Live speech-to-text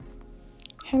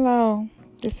Hello,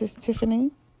 this is Tiffany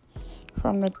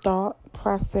from the Thought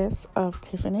Process of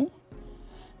Tiffany.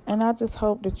 And I just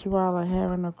hope that you all are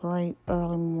having a great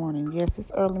early morning. Yes, it's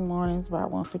early morning. It's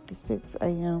about 1:56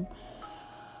 a.m.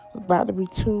 About to be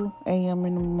 2 a.m.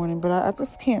 in the morning. But I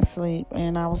just can't sleep.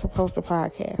 And I was supposed to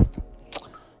podcast.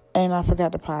 And I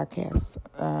forgot to podcast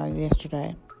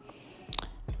yesterday.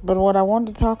 But what I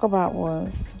wanted to talk about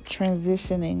was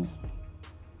transitioning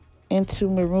into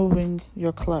removing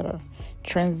your clutter.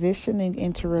 Transitioning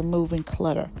into removing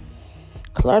clutter.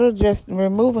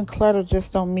 Removing clutter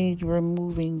just don't mean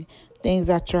removing things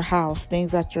out your house,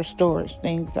 things out your storage,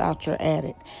 things out your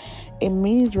attic. It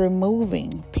means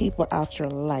removing people out your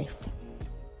life.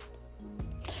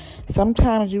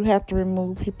 Sometimes you have to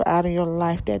remove people out of your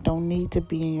life that don't need to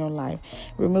be in your life.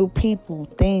 Remove people,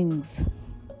 things.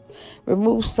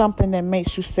 Remove something that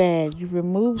makes you sad. You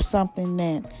remove something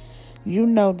that you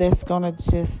know that's going to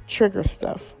just trigger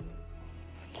stuff.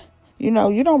 You know,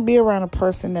 you don't be around a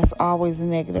person that's always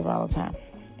negative all the time.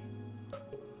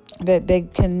 That they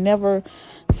can never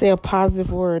say a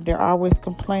positive word. They're always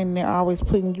complaining. They're always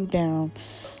putting you down.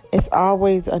 It's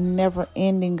always a never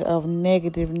ending of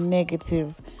negative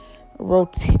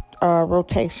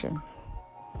rotation.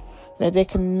 That they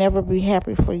can never be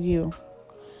happy for you.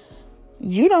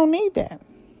 You don't need that.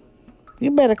 You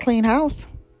better clean house.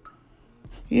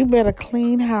 You better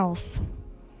clean house.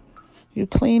 You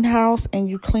clean house and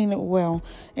you clean it well.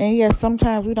 And yes,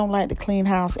 sometimes we don't like to clean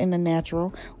house in the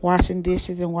natural, washing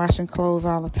dishes and washing clothes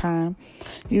all the time,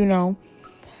 you know.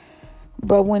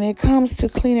 But when it comes to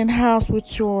cleaning house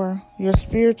with your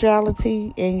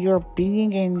spirituality and your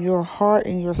being and your heart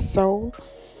and your soul,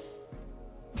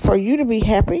 for you to be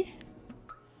happy,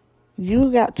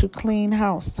 you got to clean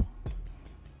house.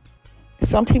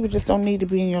 Some people just don't need to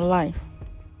be in your life.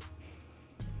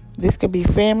 This could be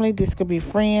family, this could be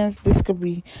friends, this could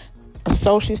be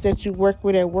associates that you work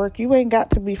with at work. You ain't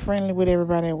got to be friendly with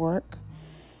everybody at work.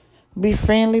 Be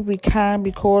friendly, be kind,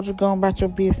 be cordial, go about your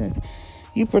business.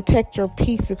 You protect your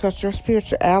peace because your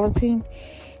spirituality,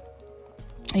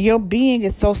 your being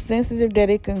is so sensitive that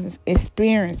it can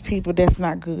experience people that's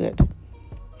not good.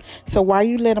 So why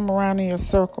you let them around in your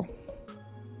circle?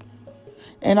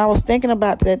 And I was thinking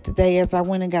about that today as I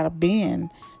went and got a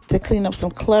bin to clean up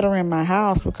some clutter in my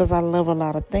house because I love a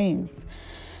lot of things.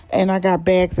 And I got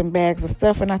bags and bags of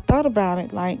stuff. And I thought about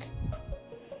it like,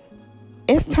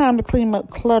 it's time to clean up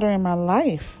clutter in my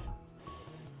life.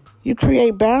 You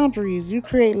create boundaries. You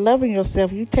create loving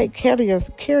yourself. You take care of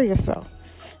yourself.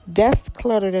 That's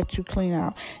clutter that you clean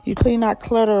out. You clean out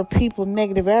clutter of people,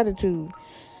 negative attitude.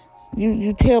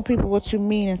 You tell people what you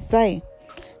mean and say.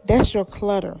 That's your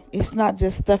clutter. It's not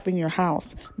just stuff in your house.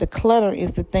 The clutter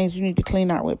is the things you need to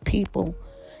clean out with people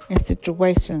and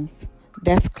situations.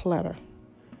 That's clutter.